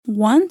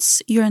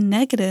once you're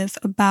negative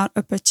about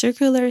a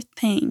particular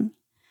thing,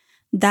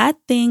 that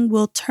thing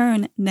will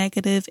turn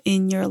negative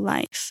in your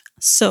life.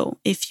 So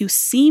if you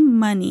see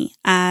money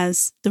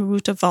as the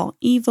root of all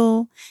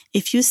evil,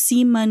 if you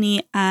see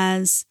money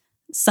as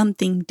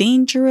something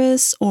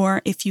dangerous,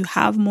 or if you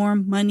have more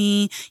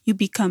money, you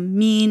become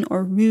mean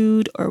or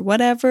rude or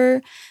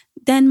whatever,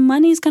 then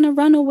money is going to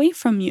run away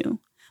from you.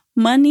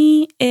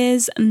 Money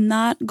is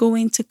not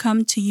going to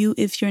come to you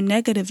if you're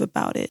negative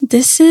about it.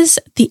 This is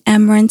the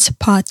Emerence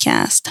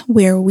Podcast,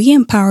 where we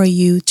empower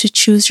you to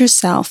choose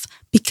yourself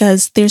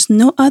because there's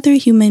no other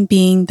human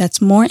being that's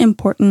more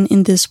important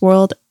in this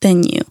world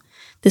than you.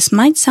 This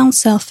might sound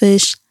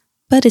selfish,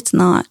 but it's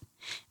not.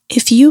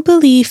 If you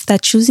believe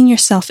that choosing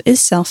yourself is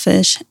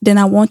selfish, then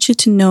I want you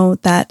to know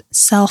that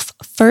self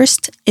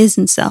first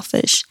isn't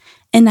selfish,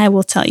 and I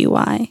will tell you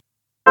why.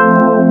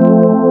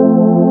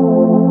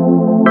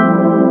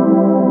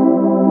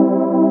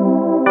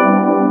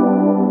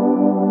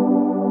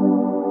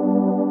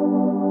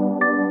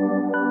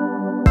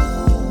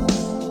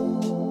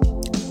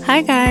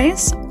 Hi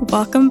guys,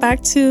 welcome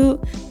back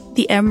to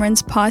the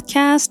Emerence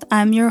Podcast.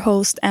 I'm your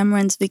host,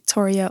 Emerence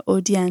Victoria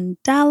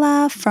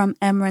Odiandala from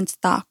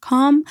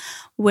emerence.com,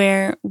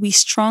 where we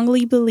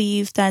strongly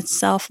believe that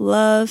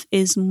self-love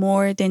is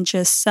more than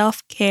just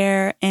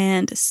self-care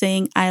and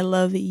saying I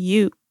love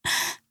you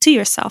to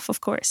yourself, of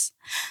course.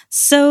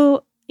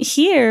 So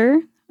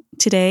here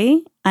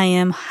today, I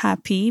am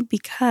happy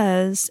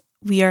because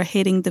we are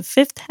hitting the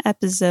 5th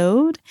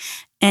episode,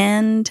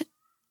 and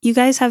you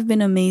guys have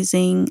been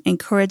amazing,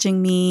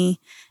 encouraging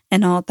me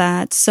and all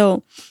that.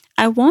 So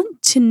I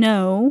want to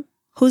know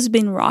who's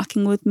been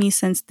rocking with me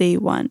since day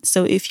one.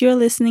 So if you're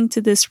listening to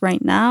this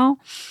right now,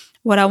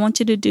 what I want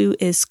you to do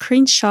is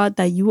screenshot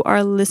that you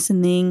are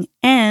listening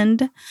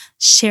and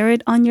share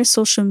it on your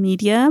social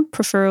media,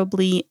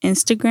 preferably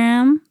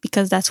Instagram,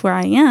 because that's where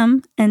I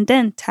am. And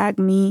then tag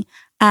me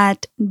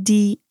at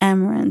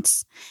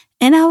 @DEmerence.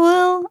 And I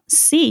will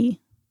see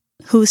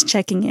who's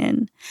checking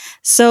in.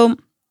 So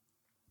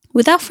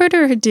without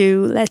further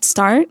ado, let's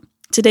start.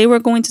 Today, we're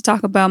going to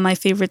talk about my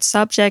favorite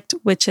subject,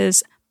 which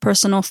is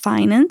personal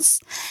finance.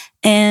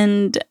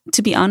 And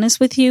to be honest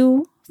with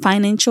you,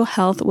 financial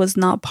health was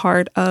not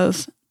part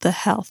of the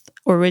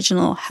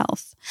original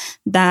health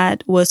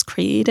that was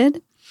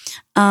created.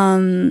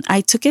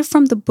 I took it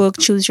from the book,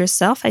 Choose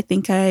Yourself. I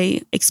think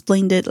I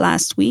explained it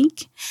last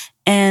week.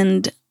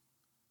 And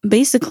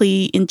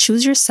basically, in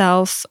Choose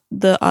Yourself,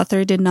 the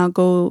author did not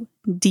go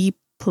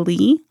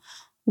deeply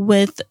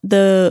with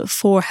the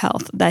 4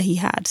 health that he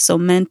had. So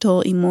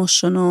mental,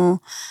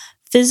 emotional,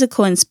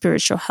 physical, and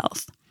spiritual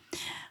health.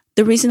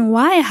 The reason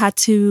why I had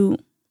to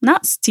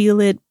not steal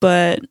it,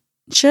 but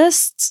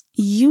just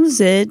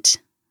use it,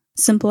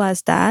 simple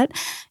as that,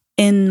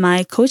 in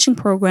my coaching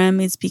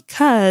program is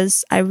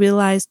because I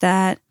realized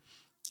that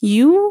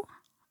you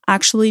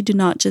actually do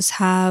not just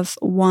have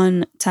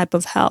one type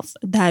of health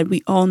that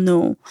we all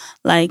know.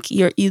 Like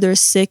you're either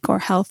sick or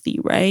healthy,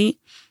 right?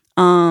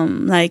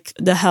 Like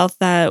the health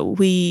that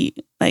we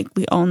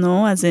all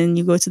know, as in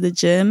you go to the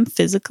gym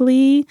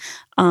physically,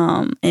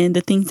 and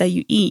the things that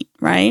you eat,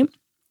 right?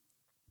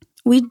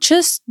 We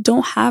just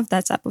don't have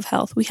that type of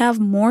health. We have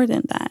more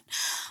than that.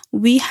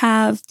 We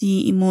have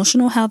the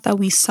emotional health that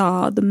we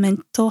saw, the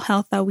mental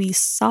health that we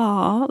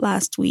saw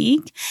last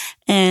week,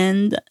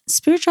 and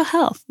spiritual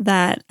health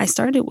that I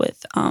started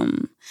with,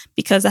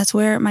 because that's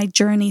where my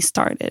journey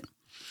started.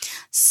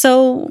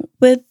 So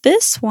with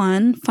this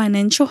one,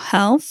 financial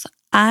health,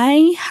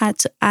 I had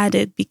to add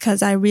it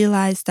because I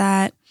realized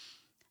that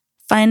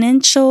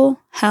financial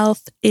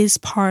health is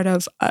part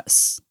of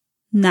us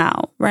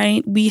now,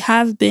 right? We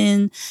have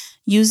been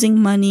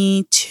using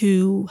money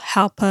to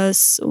help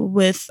us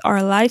with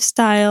our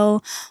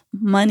lifestyle.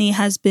 Money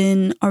has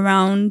been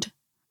around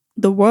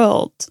the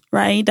world,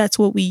 right? That's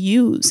what we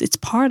use. It's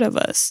part of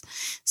us.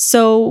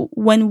 So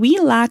when we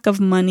lack of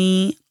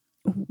money,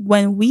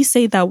 when we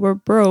say that we're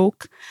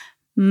broke,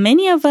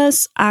 many of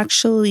us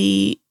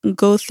actually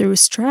go through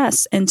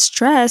stress, and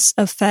stress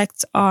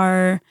affects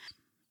our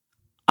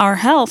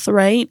health,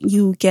 right?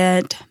 You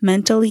get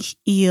mentally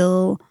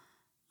ill,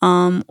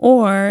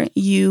 or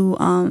you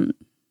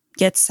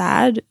get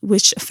sad,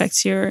 which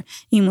affects your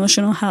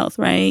emotional health,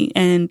 right?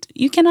 And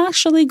you can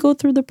actually go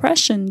through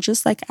depression,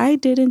 just like I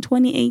did in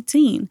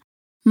 2018.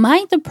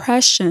 My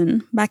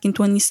depression back in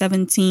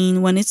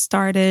 2017, when it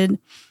started,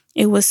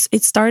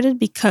 it started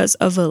because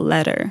of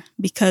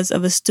because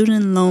of a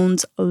student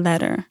loans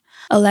letter.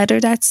 A letter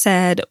that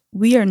said,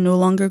 we are no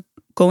longer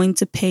going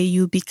to pay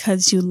you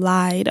because you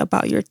lied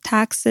about your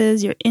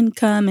taxes, your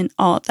income, and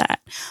all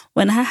that.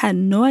 When I had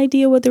no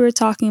idea what they were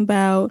talking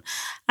about,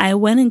 I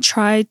went and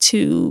tried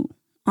to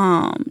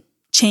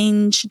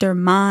change their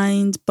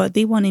mind, but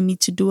they wanted me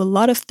to do a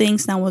lot of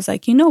things. And I was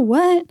like, you know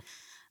what?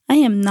 I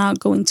am not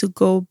going to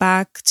go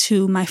back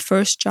to my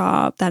first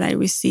job that I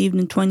received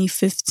in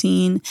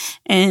 2015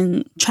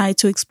 and try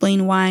to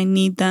explain why I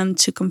need them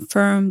to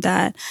confirm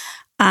that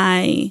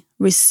I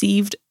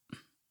received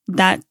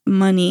that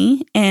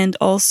money. And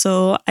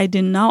also, I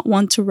did not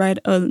want to write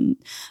a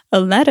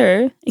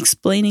letter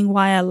explaining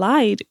why I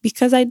lied,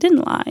 because I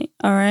didn't lie.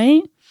 All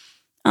right.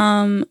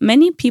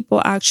 Many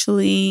people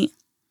actually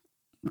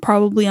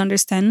probably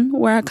understand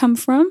where I come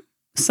from.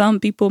 Some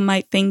people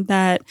might think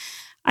that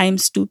I'm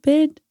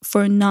stupid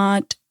for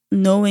not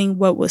knowing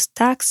what was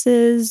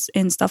taxes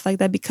and stuff like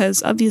that,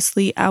 because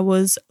obviously I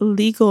was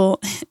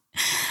legal.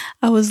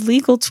 I was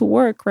legal to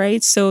work,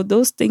 right? So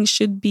those things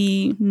should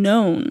be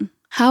known.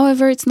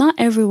 However, it's not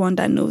everyone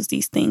that knows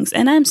these things.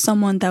 And I'm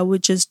someone that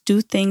would just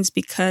do things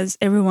because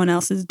everyone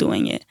else is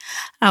doing it.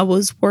 I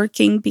was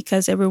working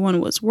because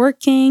everyone was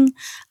working.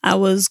 I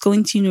was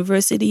going to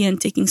university and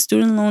taking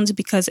student loans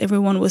because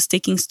everyone was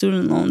taking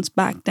student loans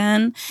back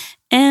then.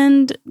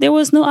 And there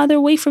was no other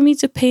way for me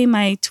to pay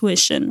my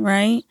tuition,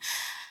 right?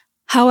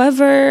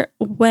 However,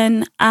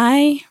 when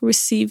I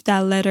received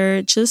that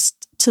letter,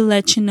 just to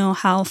let you know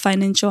how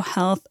financial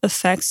health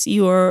affects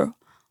your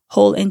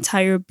whole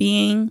entire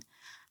being,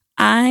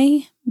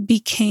 I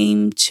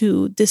became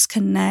to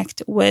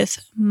disconnect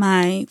with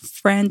my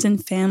friends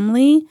and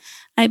family.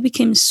 I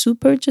became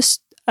super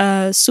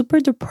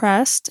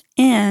depressed,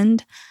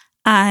 and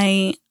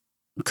I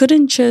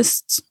couldn't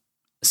just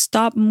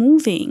stop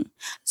moving.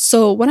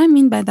 So what I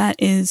mean by that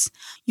is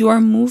you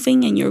are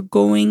moving and you're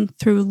going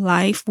through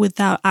life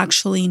without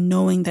actually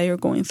knowing that you're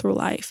going through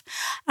life.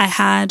 I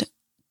had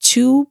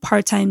 2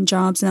 part-time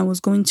jobs and I was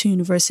going to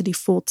university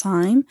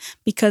full-time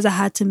because I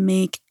had to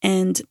make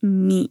ends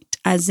meet,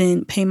 as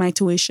in pay my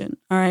tuition.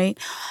 All right.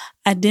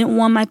 I didn't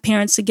want my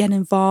parents to get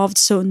involved.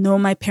 So no,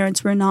 my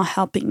parents were not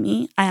helping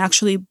me. I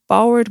actually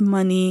borrowed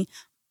money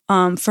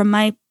from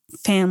my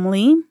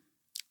family.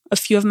 A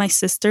few of my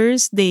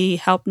sisters, they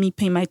helped me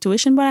pay my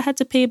tuition, but I had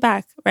to pay it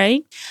back,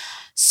 right?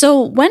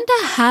 So when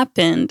that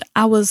happened,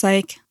 I was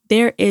like,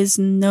 there is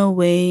no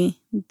way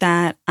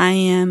that I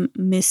am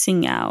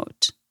missing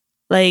out.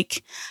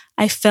 Like,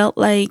 I felt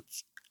like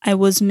I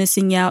was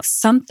missing out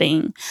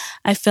something.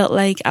 I felt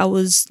like I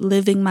was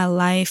living my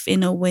life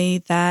in a way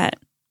that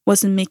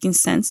wasn't making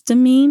sense to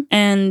me.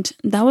 And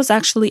that was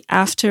actually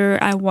after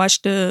I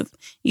watched a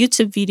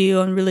YouTube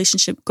video on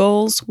relationship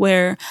goals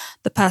where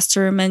the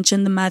pastor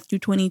mentioned the Matthew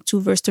 22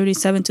 verse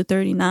 37 to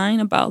 39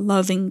 about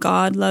loving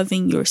God,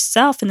 loving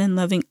yourself, and then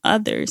loving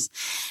others.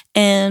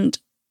 And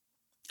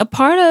a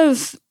part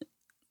of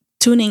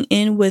tuning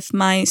in with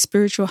my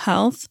spiritual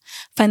health,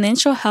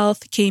 financial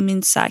health came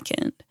in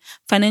second.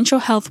 Financial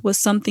health was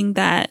something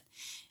that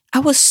I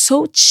was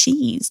so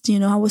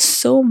cheesed, I was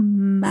so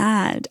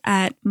mad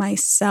at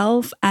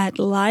myself, at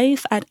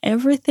life, at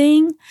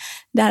everything,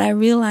 that I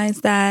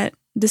realized that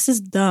this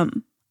is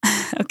dumb.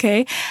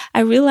 Okay.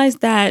 I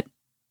realized that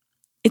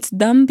it's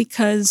dumb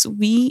because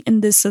we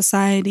in this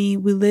society,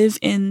 we live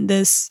in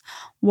this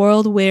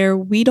world where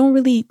we don't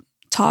really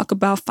talk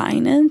about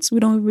finance. We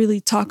don't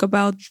really talk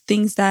about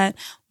things that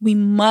we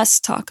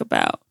must talk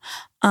about.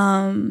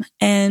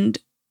 And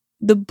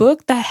the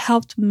book that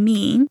helped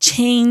me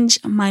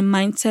change my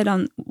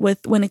mindset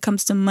when it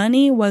comes to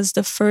money was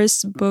the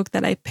first book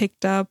that I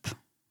picked up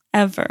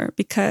ever,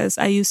 because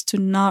I used to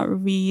not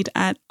read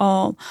at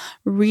all.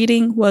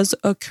 Reading was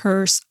a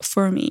curse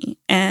for me.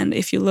 And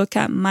if you look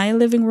at my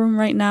living room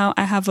right now,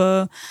 I have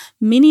a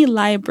mini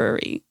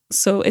library.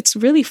 So it's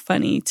really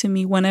funny to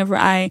me whenever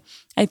I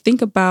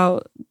think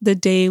about the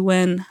day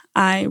when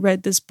I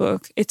read this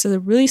book. It's a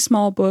really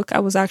small book. I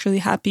was actually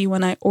happy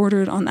when I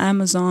ordered on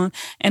Amazon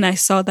and I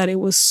saw that it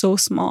was so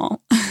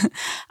small.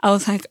 I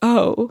was like,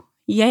 oh,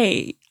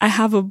 yay, I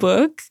have a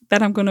book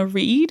that I'm going to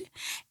read,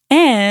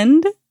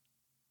 and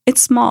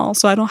it's small,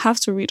 so I don't have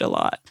to read a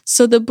lot.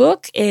 So the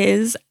book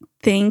is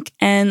Think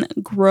and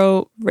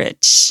Grow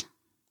Rich.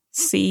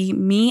 See,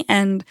 me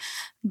and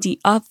the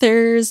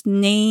author's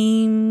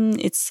name,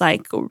 it's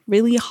like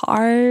really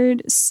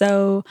hard.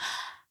 So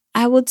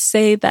I would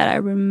say that I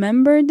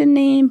remember the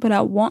name, but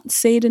I won't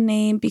say the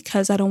name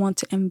because I don't want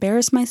to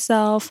embarrass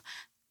myself.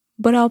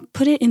 But I'll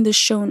put it in the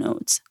show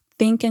notes.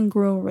 Think and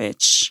Grow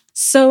Rich.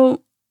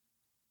 So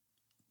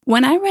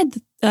when I read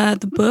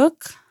the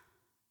book,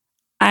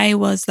 I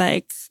was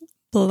like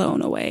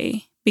blown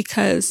away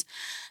because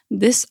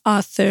this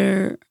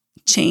author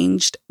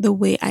changed the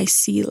way I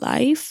see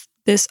life.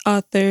 This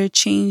author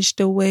changed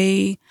the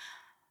way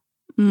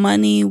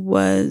money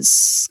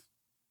was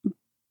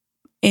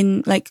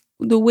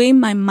the way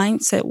my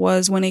mindset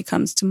was when it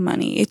comes to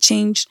money. It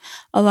changed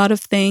a lot of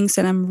things,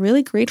 and I'm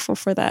really grateful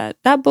for that.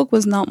 That book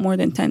was not more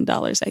than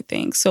 $10, I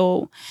think.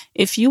 So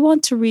if you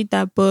want to read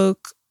that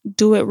book,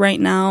 do it right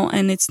now,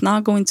 and it's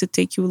not going to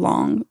take you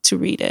long to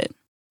read it.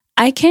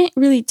 I can't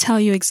really tell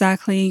you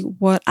exactly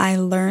what I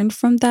learned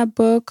from that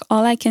book.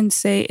 All I can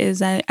say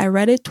is I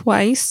read it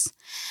twice,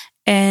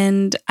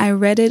 and I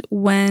read it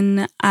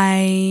when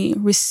I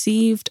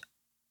received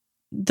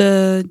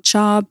the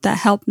job that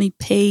helped me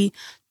pay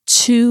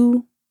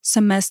 2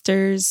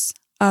 semesters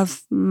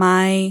of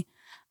my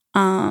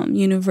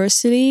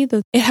university.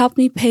 It helped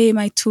me pay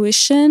my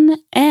tuition,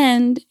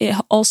 and it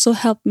also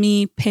helped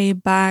me pay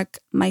back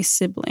my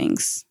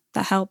siblings.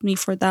 that helped me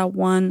for that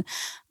one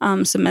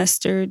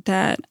semester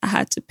that I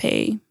had to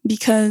pay,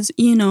 because,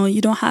 you know,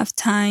 you don't have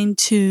time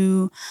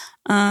to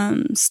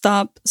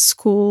stop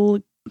school,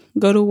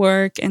 go to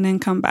work, and then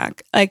come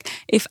back. Like,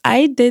 if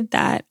I did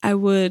that, I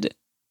would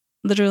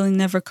literally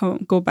never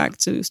go back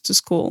to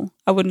school.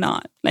 I would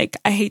not. Like,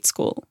 I hate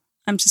school.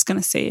 I'm just going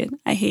to say it.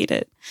 I hate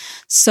it.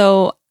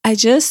 So I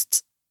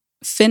just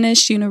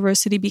finished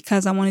university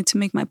because I wanted to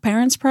make my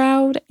parents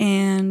proud.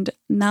 And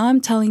now I'm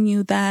telling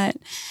you that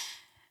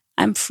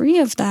I'm free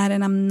of that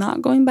and I'm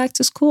not going back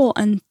to school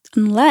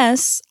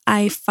unless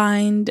I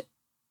find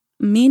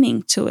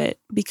meaning to it,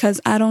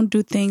 because I don't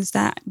do things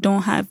that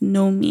don't have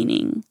no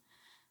meaning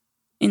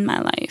in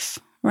my life,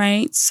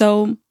 right?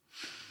 So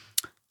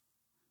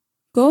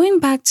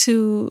going back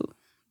to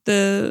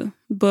the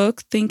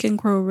book, Think and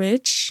Grow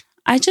Rich,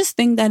 I just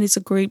think that it's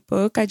a great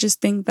book. I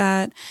just think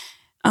that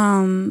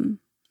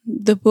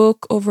the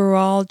book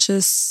overall,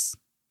 just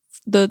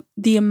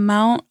the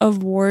amount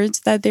of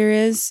words that there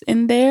is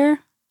in there,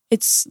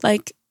 it's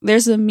like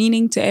there's a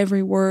meaning to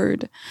every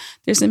word.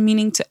 There's a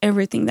meaning to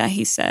everything that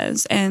he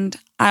says. And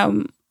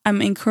I'm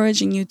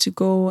encouraging you to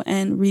go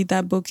and read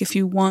that book. If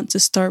you want to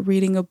start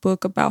reading a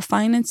book about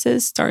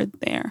finances,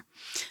 start there.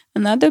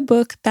 Another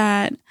book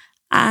that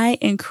I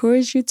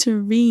encourage you to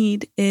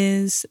read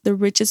is The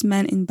Richest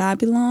Man in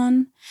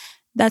Babylon.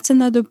 That's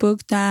another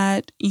book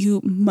that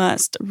you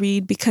must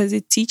read because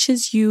it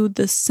teaches you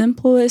the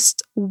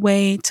simplest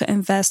way to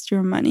invest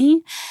your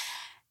money.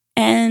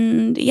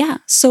 And yeah,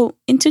 so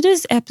in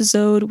today's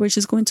episode, we're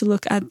just going to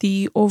look at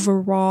the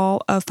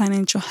overall of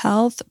financial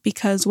health,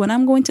 because when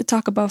I'm going to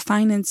talk about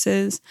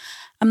finances,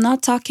 I'm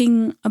not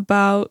talking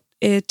about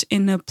it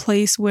in a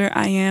place where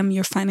I am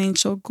your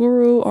financial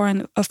guru or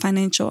a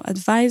financial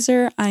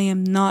advisor. I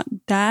am not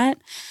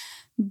that.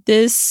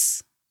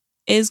 This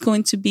is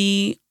going to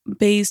be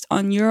based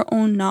on your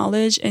own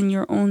knowledge and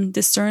your own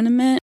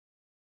discernment.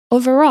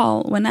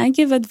 Overall, when I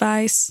give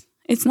advice,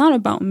 it's not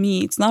about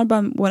me. It's not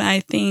about what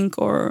I think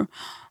or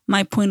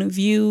my point of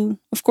view.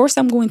 Of course,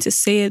 I'm going to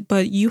say it,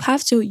 but you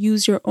have to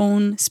use your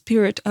own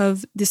spirit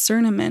of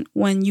discernment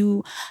when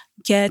you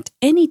get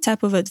any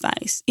type of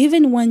advice.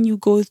 Even when you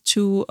go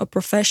to a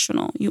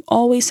professional, you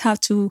always have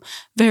to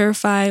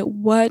verify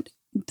what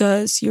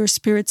does your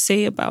spirit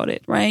say about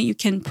it, right? You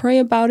can pray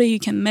about it, you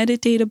can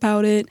meditate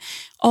about it.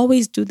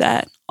 Always do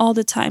that all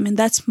the time. And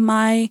that's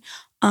my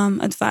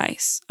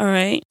advice, all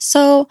right?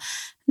 So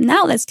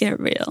now let's get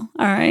real,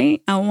 all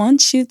right? I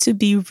want you to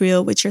be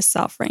real with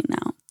yourself right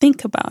now.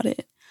 Think about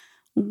it.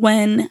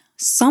 When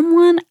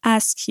someone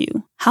asks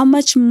you how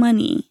much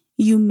money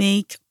you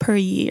make per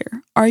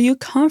year, are you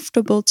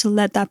comfortable to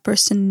let that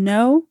person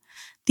know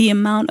the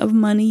amount of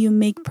money you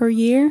make per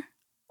year?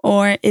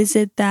 Or is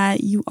it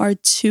that you are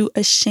too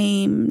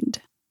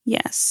ashamed?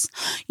 Yes,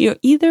 you're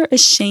either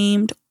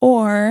ashamed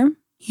or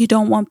you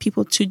don't want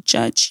people to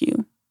judge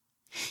you.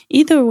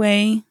 Either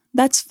way,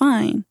 that's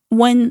fine.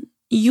 When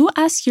you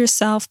ask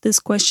yourself this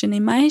question,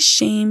 am I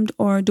ashamed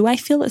or do I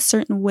feel a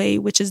certain way,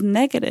 which is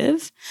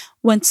negative,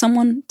 when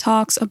someone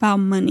talks about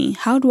money?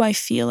 How do I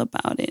feel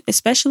about it,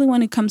 especially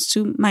when it comes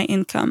to my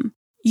income?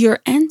 Your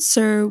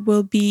answer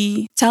will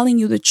be telling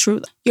you the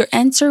truth. Your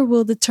answer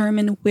will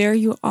determine where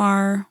you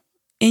are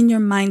in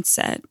your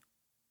mindset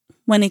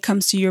when it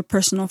comes to your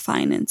personal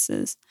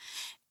finances.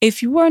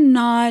 If you are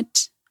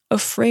not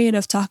afraid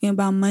of talking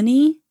about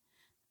money,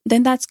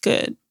 then that's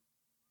good.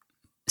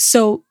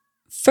 So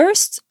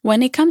first,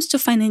 when it comes to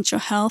financial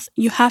health,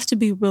 you have to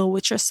be real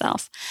with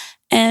yourself.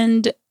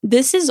 And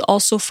this is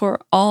also for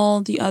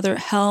all the other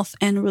health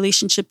and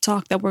relationship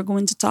talk that we're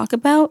going to talk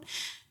about.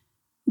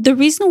 The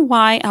reason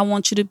why I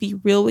want you to be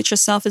real with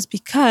yourself is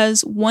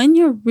because when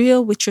you're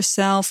real with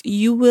yourself,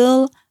 you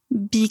will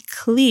be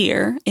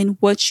clear in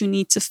what you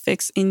need to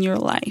fix in your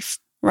life,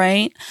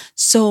 right?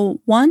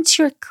 So once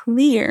you're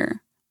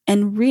clear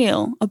and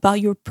real about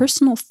your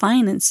personal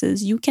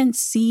finances, you can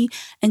see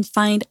and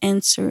find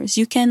answers.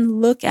 You can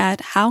look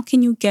at how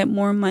can you get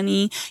more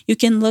money. You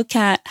can look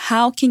at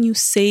how can you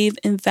save,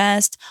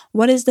 invest.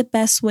 What is the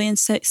best way and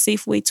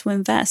safe way to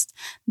invest?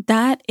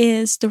 That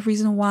is the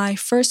reason why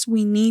first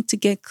we need to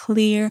get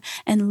clear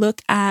and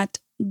look at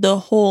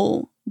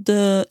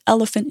the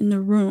elephant in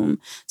the room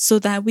so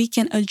that we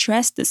can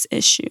address this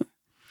issue.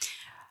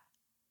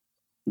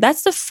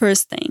 That's the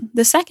first thing.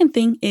 The second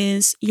thing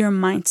is your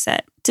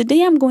mindset.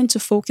 Today, I'm going to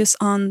focus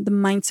on the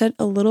mindset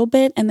a little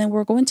bit, and then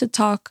we're going to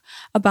talk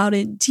about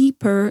it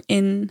deeper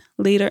in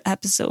later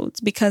episodes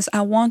because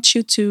I want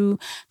you to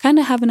kind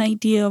of have an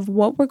idea of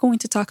what we're going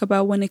to talk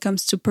about when it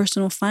comes to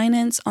personal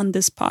finance on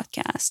this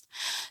podcast.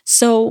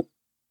 So,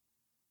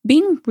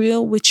 being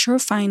real with your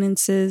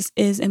finances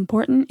is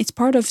important. It's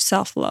part of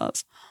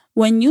self-love.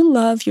 When you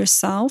love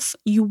yourself,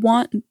 you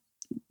want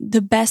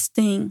the best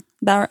thing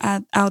that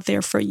are out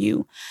there for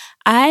you.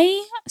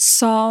 I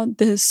saw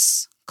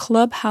this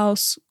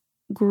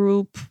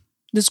group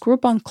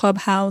on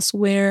Clubhouse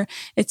where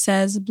it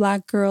says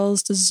Black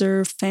girls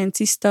deserve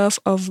fancy stuff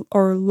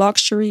or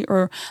luxury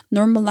or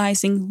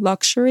normalizing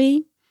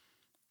luxury.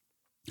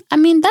 I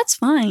mean, that's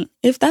fine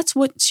if that's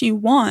what you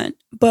want,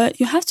 but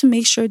you have to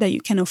make sure that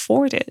you can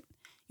afford it.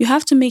 You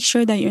have to make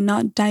sure that you're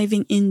not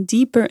diving in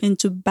deeper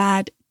into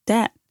bad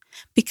debt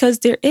because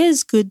there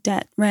is good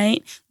debt,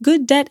 right?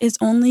 Good debt is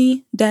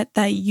only debt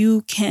that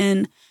you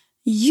can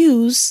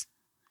use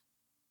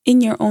in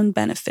your own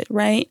benefit,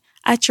 right?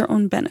 At your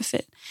own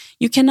benefit.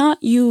 You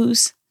cannot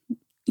use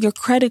your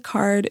credit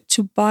card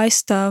to buy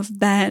stuff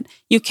that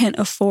you can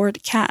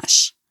afford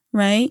cash,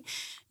 right?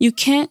 You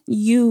can't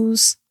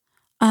use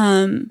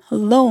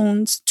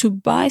loans to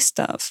buy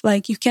stuff.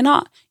 Like you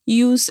cannot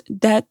use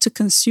debt to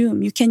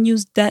consume. You can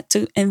use debt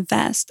to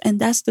invest. And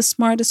that's the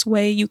smartest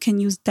way you can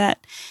use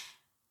debt.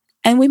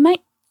 And we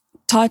might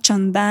touch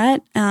on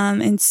that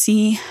and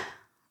see,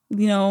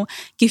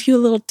 give you a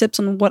little tips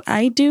on what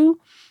I do.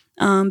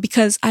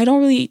 Because I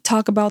don't really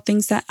talk about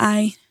things that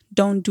I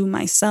don't do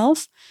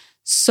myself.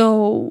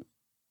 So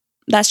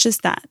that's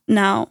just that.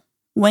 Now,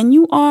 when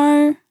you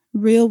are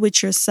real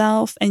with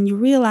yourself and you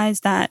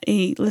realize that,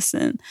 hey,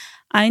 listen,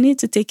 I need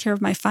to take care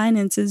of my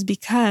finances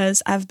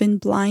because I've been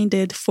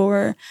blinded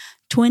for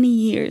 20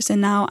 years and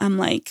now I'm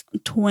like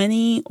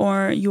 20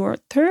 or you're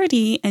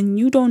 30 and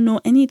you don't know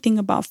anything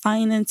about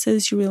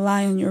finances. You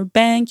rely on your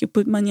bank, you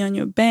put money on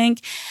your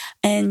bank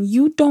and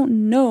you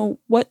don't know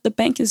what the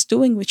bank is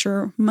doing with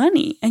your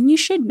money. And you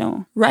should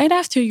know. Right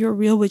after you're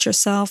real with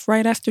yourself,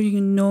 right after you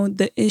know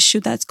the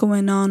issue that's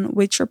going on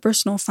with your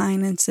personal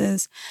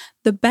finances,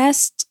 the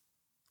best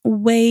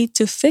way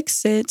to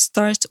fix it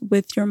starts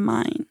with your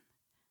mind.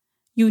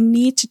 You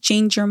need to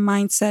change your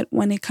mindset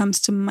when it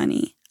comes to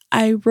money.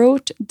 I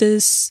wrote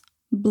this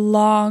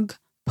blog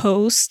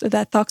post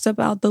that talks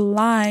about the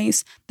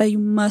lies that you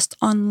must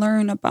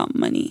unlearn about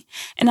money.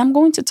 And I'm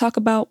going to talk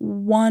about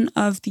one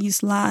of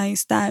these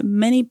lies that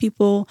many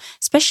people,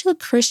 especially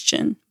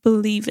Christian,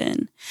 believe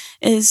in,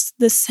 is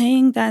the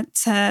saying that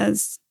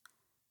says,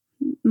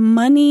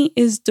 money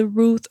is the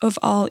root of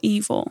all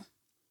evil.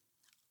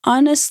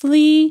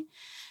 Honestly,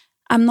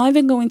 I'm not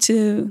even going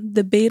to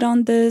debate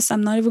on this.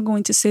 I'm not even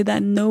going to say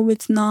that no,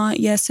 it's not.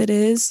 Yes, it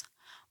is.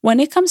 When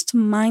it comes to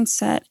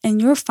mindset and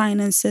your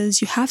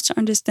finances, you have to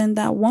understand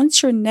that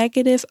once you're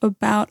negative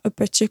about a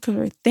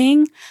particular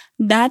thing,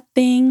 that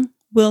thing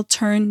will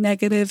turn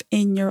negative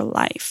in your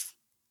life.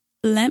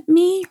 Let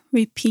me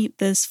repeat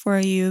this for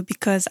you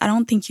because I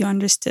don't think you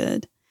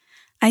understood.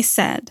 I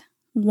said,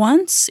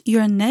 once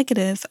you're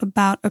negative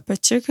about a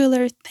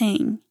particular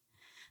thing,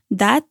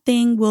 that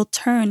thing will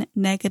turn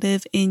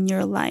negative in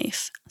your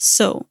life.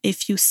 So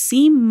if you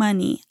see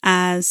money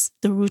as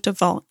the root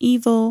of all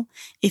evil,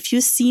 if you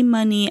see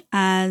money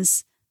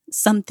as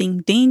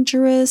something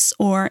dangerous,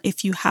 or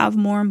if you have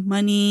more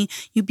money,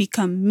 you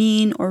become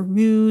mean or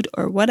rude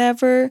or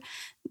whatever,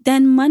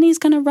 then money is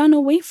going to run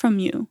away from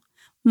you.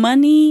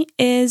 Money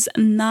is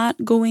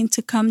not going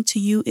to come to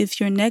you if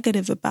you're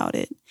negative about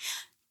it.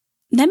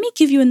 Let me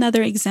give you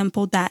another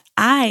example that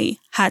I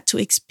had to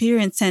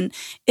experience, and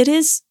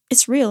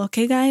it's real,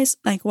 okay, guys?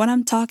 Like what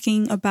I'm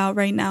talking about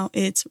right now,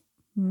 it's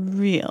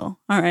real,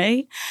 all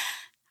right?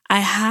 I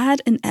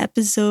had an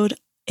episode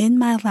in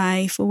my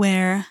life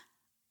where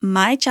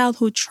my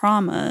childhood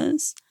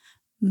traumas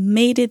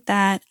made it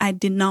that I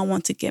did not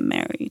want to get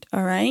married,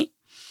 all right?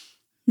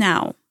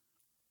 Now,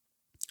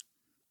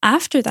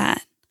 after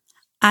that,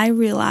 I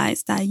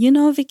realized that,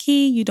 Vicky,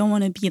 you don't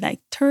want to be like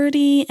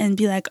 30 and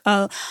be like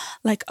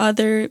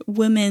other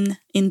women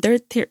in their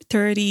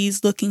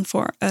 30s looking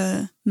for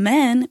a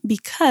man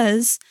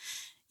because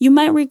you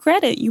might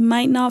regret it. You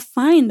might not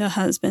find a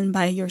husband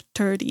by your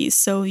 30s.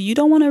 So you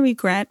don't want to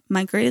regret.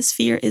 My greatest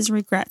fear is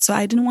regret. So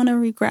I didn't want to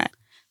regret.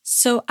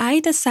 So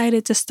I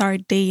decided to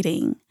start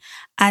dating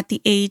at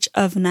the age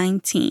of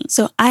 19.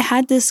 So I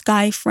had this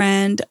guy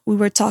friend. We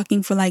were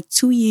talking for like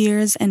 2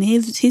 years and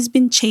he's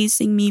been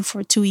chasing me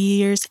for 2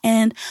 years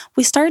and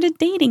we started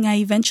dating. I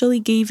eventually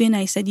gave in.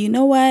 I said, you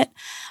know what?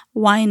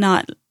 Why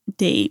not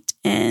date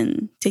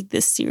and take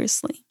this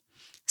seriously?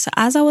 So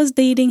as I was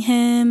dating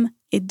him,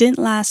 it didn't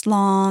last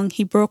long.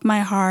 He broke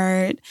my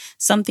heart.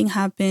 Something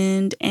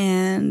happened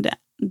and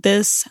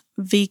this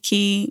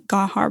Vicky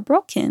got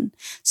heartbroken.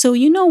 So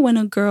when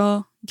a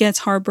girl gets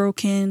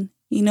heartbroken,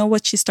 you know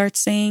what she starts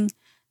saying?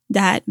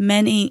 That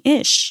men ain't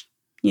ish,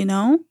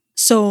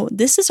 So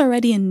this is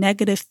already a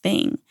negative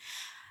thing.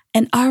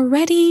 And I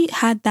already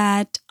had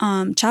that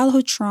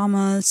childhood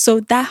trauma. So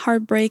that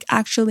heartbreak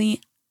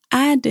actually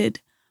added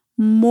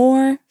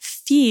more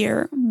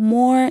fear,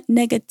 more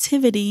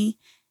negativity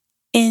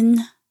in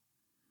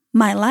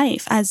my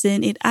life, as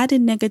in it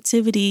added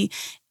negativity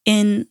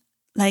in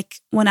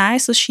like when I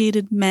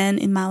associated men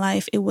in my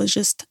life, it was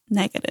just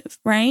negative,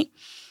 right?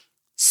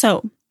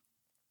 So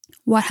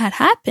what had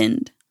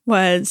happened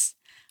was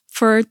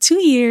for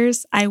 2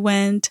 years, I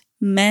went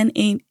men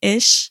ain't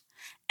ish.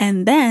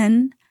 And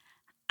then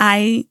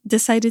I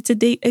decided to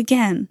date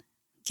again.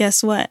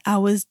 Guess what? I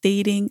was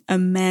dating a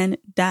man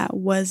that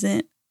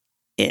wasn't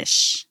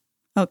ish.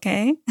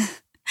 Okay.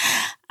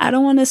 I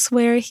don't want to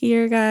swear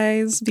here,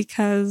 guys,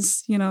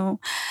 because,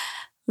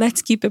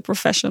 let's keep it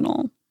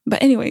professional.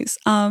 But anyways,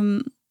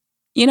 I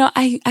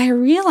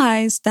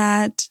realized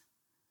that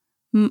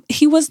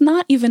he was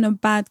not even a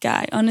bad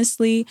guy.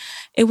 Honestly,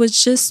 it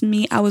was just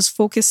me. I was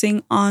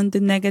focusing on the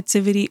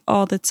negativity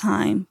all the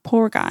time.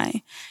 Poor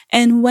guy.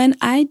 And when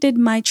I did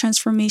my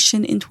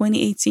transformation in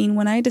 2018,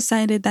 when I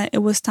decided that it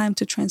was time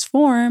to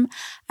transform,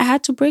 I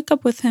had to break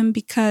up with him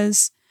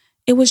because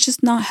it was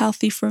just not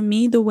healthy for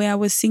me. The way I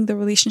was seeing the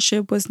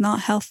relationship was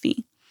not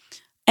healthy.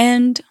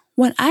 And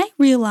when I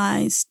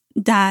realized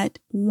that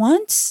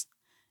once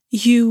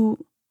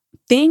you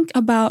think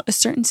about a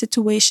certain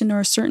situation or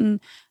a certain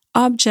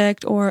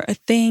object or a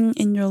thing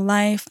in your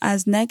life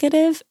as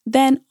negative,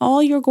 then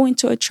all you're going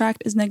to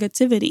attract is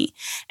negativity.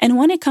 And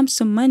when it comes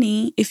to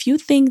money, if you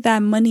think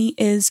that money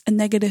is a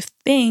negative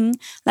thing,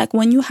 like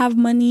when you have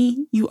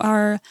money, you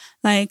are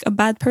like a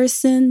bad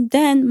person,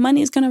 then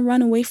money is going to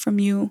run away from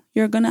you.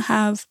 You're going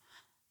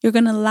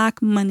to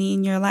lack money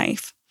in your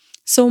life.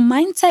 So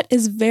mindset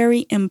is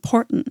very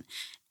important.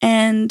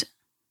 And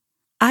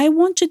I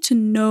want you to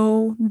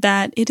know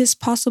that it is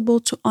possible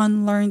to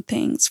unlearn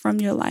things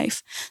from your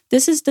life.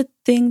 This is the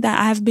thing that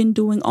I've been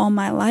doing all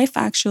my life,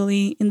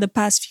 actually, in the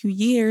past few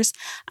years.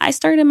 I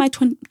started my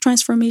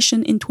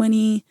transformation in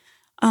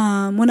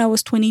when I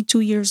was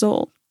 22 years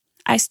old.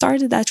 I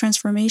started that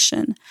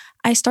transformation.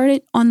 I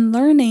started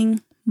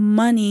unlearning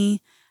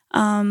money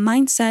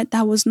mindset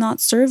that was not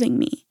serving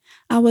me.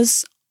 I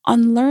was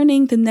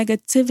unlearning the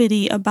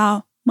negativity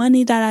about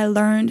money that I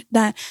learned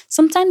that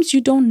sometimes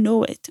you don't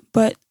know it,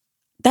 but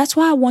that's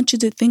why I want you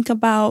to think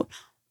about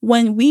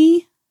when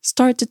we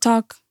start to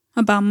talk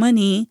about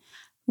money,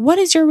 what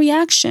is your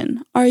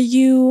reaction? Are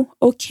you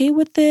okay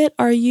with it?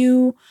 Are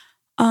you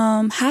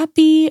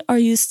happy? Are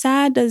you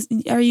sad?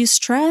 Are you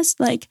stressed?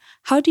 Like,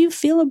 how do you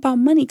feel about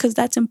money? Because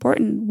that's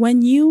important.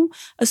 When you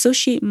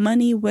associate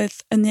money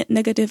with a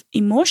negative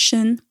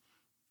emotion,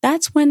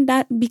 that's when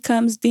that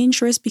becomes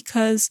dangerous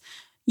because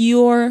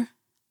your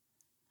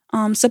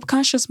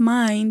subconscious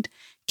mind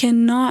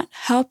cannot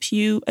help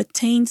you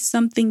attain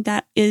something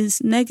that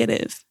is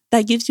negative,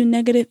 that gives you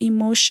negative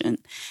emotion.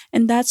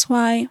 And that's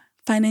why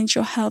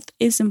financial health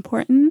is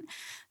important.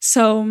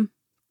 So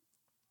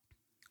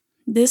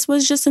this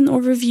was just an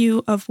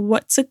overview of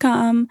what to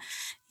come.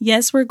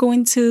 Yes, we're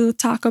going to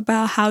talk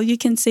about how you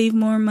can save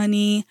more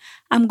money.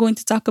 I'm going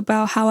to talk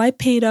about how I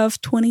paid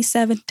off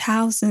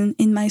 $27,000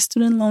 in my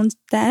student loans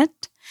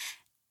debt.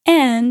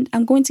 And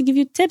I'm going to give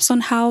you tips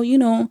on how,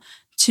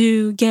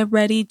 to get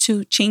ready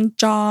to change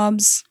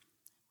jobs,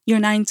 your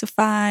 9 to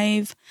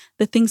 5,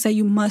 the things that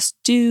you must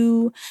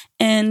do,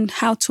 and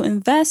how to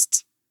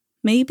invest.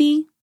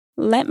 Maybe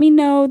let me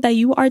know that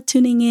you are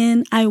tuning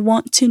in. I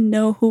want to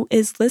know who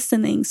is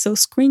listening. So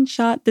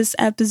screenshot this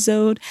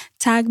episode,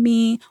 tag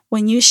me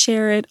when you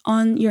share it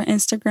on your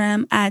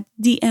Instagram at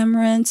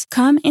DMrents.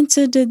 Come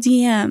into the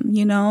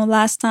DM.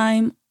 Last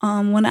time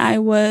when I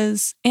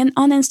was on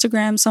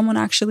Instagram, someone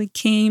actually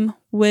came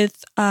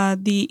with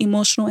the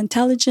emotional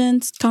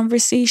intelligence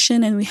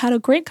conversation, and we had a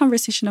great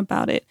conversation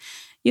about it.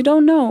 You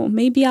don't know.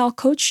 Maybe I'll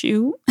coach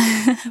you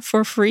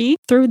for free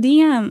through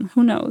DM.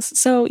 Who knows?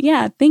 So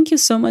yeah, thank you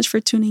so much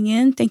for tuning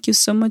in. Thank you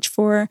so much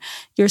for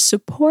your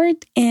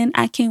support. And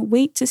I can't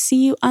wait to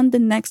see you on the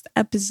next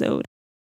episode.